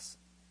Jesus.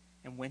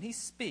 And when he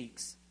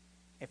speaks,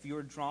 if you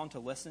are drawn to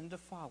listen and to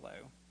follow,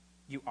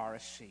 you are a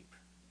sheep.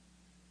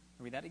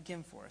 I'll read that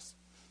again for us.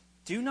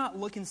 Do not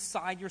look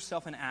inside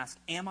yourself and ask,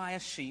 am I a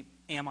sheep?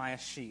 Am I a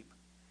sheep?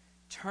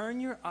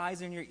 Turn your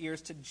eyes and your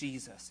ears to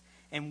Jesus.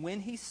 And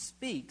when he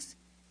speaks,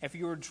 if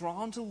you are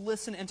drawn to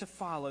listen and to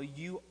follow,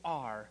 you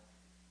are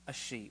a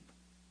sheep.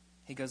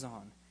 He goes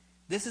on.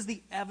 This is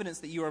the evidence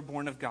that you are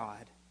born of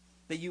God,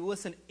 that you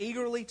listen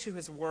eagerly to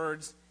his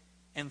words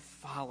and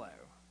follow.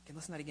 Okay,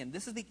 listen to that again.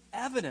 This is the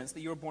evidence that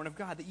you are born of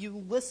God, that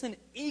you listen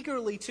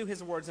eagerly to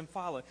his words and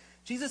follow.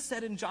 Jesus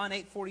said in John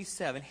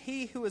 8:47,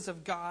 he who is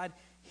of God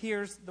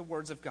hears the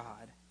words of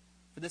God.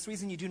 For this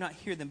reason you do not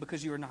hear them,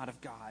 because you are not of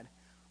God.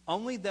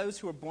 Only those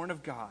who are born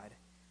of God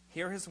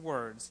hear his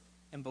words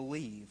and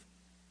believe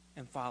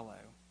and follow.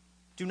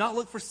 Do not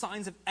look for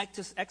signs of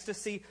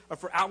ecstasy or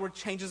for outward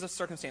changes of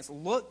circumstance.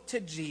 Look to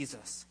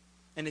Jesus.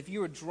 And if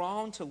you are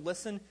drawn to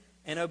listen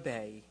and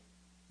obey,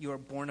 you are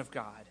born of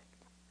God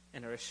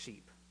and are a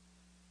sheep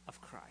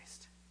of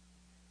Christ.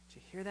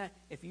 hear that?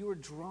 If you are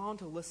drawn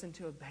to listen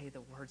to obey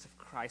the words of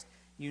Christ,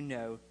 you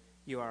know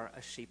you are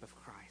a sheep of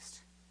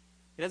Christ.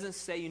 It doesn't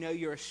say you know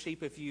you're a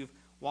sheep if you've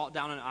walked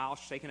down an aisle,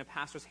 shaken a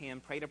pastor's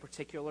hand, prayed a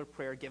particular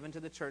prayer, given to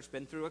the church,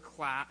 been through a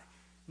class.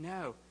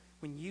 No.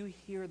 When you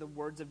hear the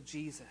words of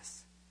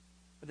Jesus,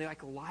 are they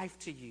like life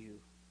to you?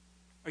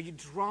 Are you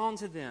drawn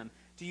to them?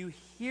 Do you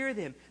hear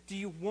them? Do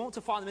you want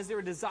to follow them? Is there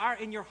a desire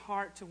in your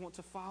heart to want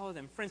to follow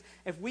them? Friends,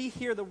 if we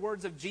hear the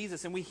words of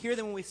Jesus, and we hear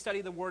them when we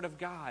study the Word of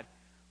God,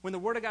 when the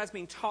Word of God is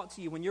being taught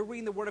to you, when you're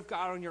reading the Word of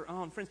God on your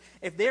own, friends,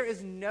 if there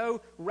is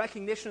no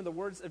recognition of the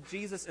words of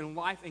Jesus in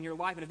life in your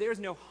life, and if there is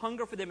no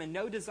hunger for them and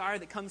no desire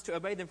that comes to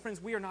obey them,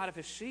 friends, we are not of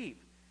His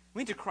sheep.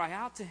 We need to cry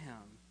out to Him.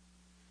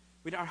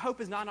 Our hope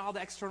is not in all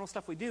the external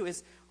stuff we do.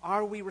 Is,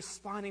 are we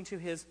responding to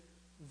His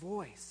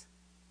voice?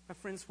 My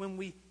friends, when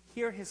we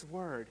hear His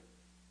word,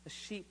 the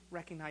sheep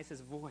recognize His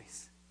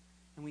voice.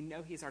 And we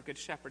know He's our good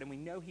shepherd. And we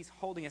know He's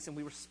holding us. And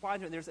we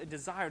respond to it. There's a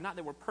desire, not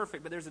that we're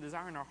perfect, but there's a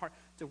desire in our heart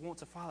to want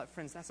to follow it.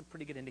 Friends, that's a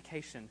pretty good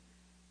indication.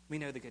 We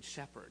know the good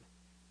shepherd.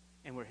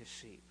 And we're His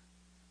sheep.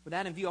 With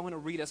that in view, I want to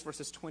read us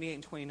verses 28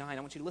 and 29.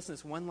 I want you to listen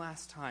to this one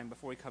last time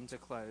before we come to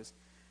close.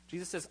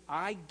 Jesus says,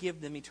 I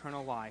give them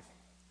eternal life,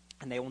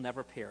 and they will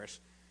never perish,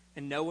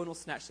 and no one will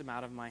snatch them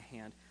out of my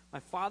hand. My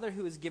Father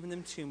who has given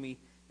them to me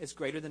is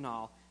greater than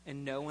all,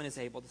 and no one is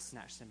able to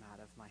snatch them out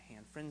of my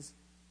hand. Friends,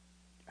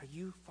 are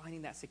you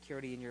finding that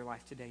security in your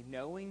life today,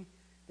 knowing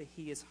that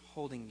He is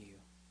holding you?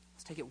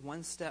 Let's take it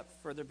one step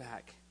further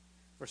back.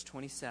 Verse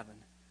 27,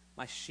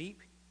 my sheep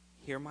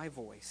hear my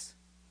voice,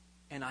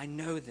 and I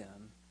know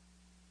them,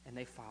 and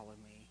they follow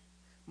me.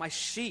 My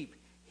sheep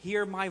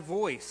hear my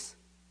voice,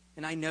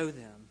 and I know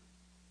them,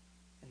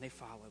 and they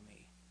follow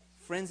me.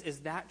 Friends, is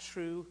that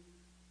true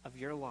of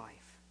your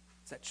life?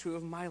 Is that true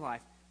of my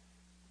life?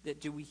 That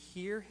do we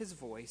hear His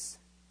voice?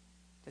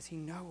 Does He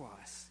know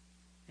us?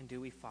 And do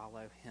we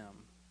follow Him?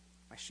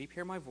 My sheep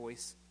hear my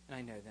voice, and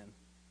I know them,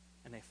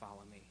 and they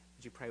follow me.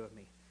 Would you pray with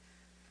me?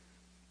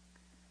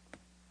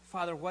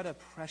 Father, what a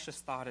precious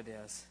thought it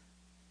is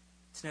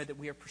to know that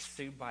we are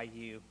pursued by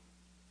You,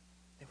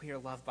 that we are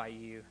loved by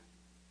You.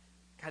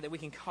 God, that we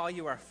can call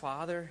You our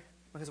Father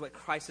because of what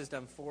Christ has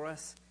done for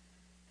us.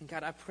 And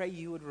God, I pray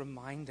You would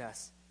remind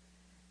us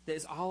that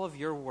it's all of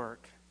Your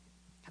work.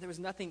 God, there was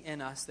nothing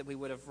in us that we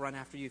would have run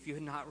after You if You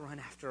had not run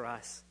after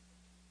us.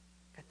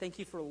 God, thank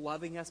You for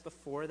loving us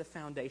before the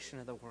foundation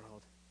of the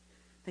world.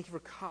 Thank You for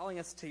calling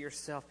us to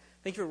Yourself.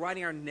 Thank You for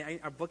writing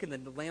our book in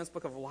the Lamb's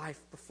Book of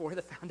Life before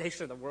the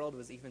foundation of the world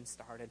was even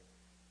started.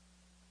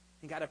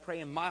 And God, I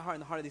pray in my heart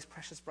and the heart of these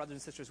precious brothers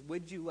and sisters,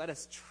 would You let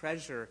us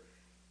treasure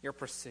Your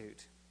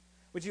pursuit?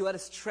 Would You let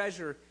us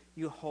treasure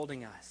You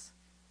holding us?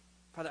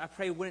 Father, I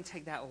pray we wouldn't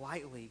take that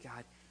lightly,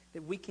 God,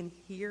 that we can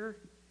hear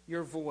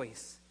Your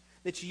voice,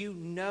 that You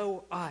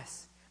know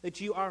us, that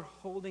You are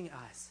holding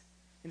us.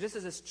 And just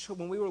as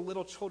when we were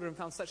little children and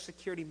found such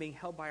security being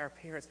held by our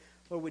parents,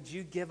 Lord, would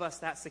You give us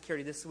that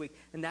security this week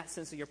and that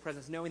sense of Your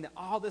presence, knowing that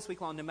all this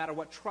week long, no matter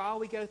what trial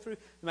we go through,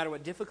 no matter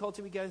what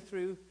difficulty we go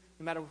through,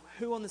 no matter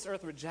who on this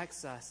earth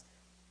rejects us,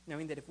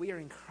 knowing that if we are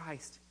in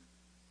Christ,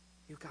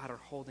 You, God, are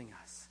holding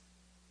us.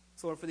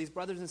 So, Lord, for these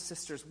brothers and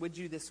sisters, would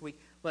You this week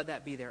let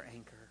that be their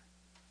anchor?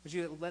 Would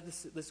You let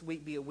this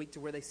week be a week to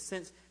where they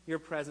sense Your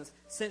presence,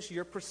 sense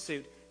Your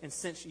pursuit, and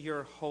sense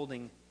Your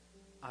holding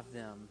of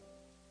them?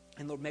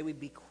 And Lord, may we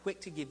be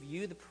quick to give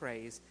You the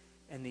praise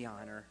and the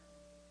honor,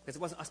 because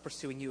it wasn't us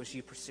pursuing You, it was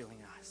You pursuing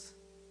us.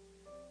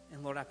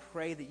 And Lord, I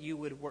pray that You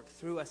would work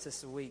through us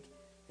this week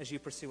as You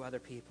pursue other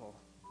people.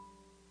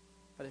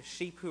 For the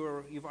sheep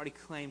who You've already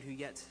claimed who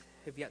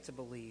have yet to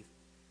believe.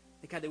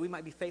 And God, that we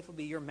might be faithful to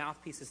be Your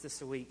mouthpieces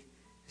this week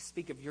to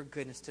speak of Your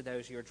goodness to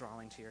those You are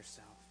drawing to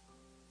Yourself.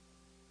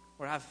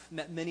 Lord, I've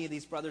met many of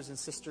these brothers and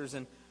sisters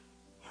and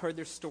heard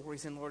their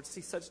stories, and Lord,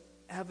 see such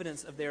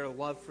evidence of their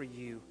love for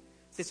You.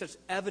 See such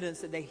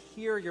evidence that they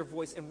hear Your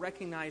voice and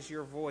recognize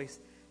Your voice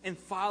and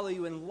follow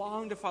You and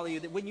long to follow You,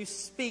 that when You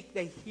speak,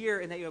 they hear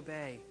and they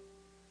obey.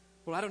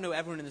 Well, I don't know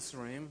everyone in this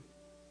room.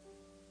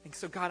 And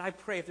so, God, I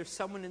pray if there's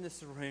someone in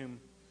this room,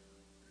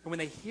 and when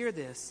they hear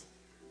this,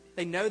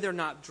 they know they're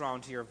not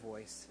drawn to Your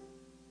voice.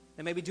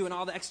 They may be doing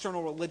all the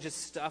external religious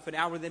stuff, and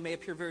outwardly they may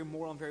appear very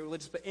moral and very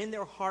religious, but in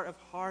their heart of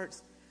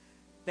hearts,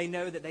 they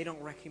know that they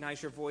don't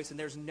recognize Your voice, and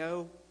there's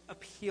no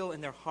appeal in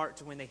their heart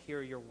to when they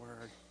hear Your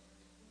word.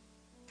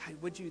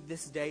 God, would You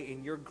this day,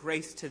 in Your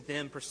grace to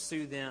them,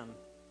 pursue them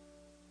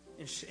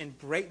and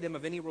break them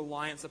of any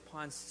reliance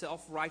upon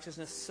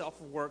self-righteousness,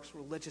 self-works,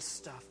 religious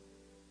stuff.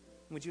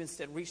 And would You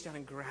instead reach down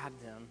and grab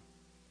them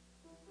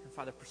and,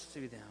 Father,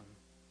 pursue them.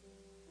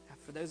 God,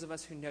 for those of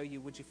us who know You,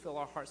 would You fill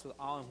our hearts with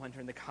awe and wonder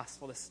in the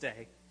gospel this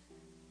day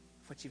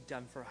of what You've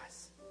done for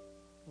us.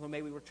 Lord,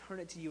 may we return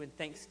it to You in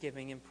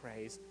thanksgiving and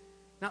praise,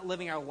 not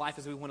living our life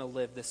as we want to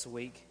live this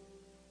week,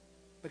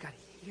 but God,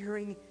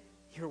 hearing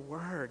Your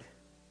word,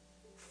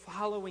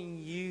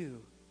 following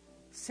You,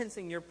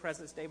 sensing Your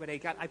presence day by day.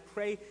 God, I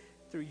pray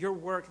through Your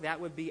work that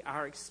would be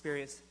our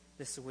experience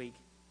this week,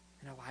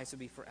 and our lives would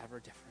be forever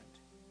different.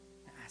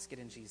 I ask it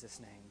in Jesus'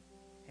 name.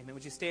 Amen.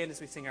 Would you stand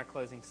as we sing our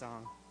closing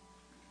song?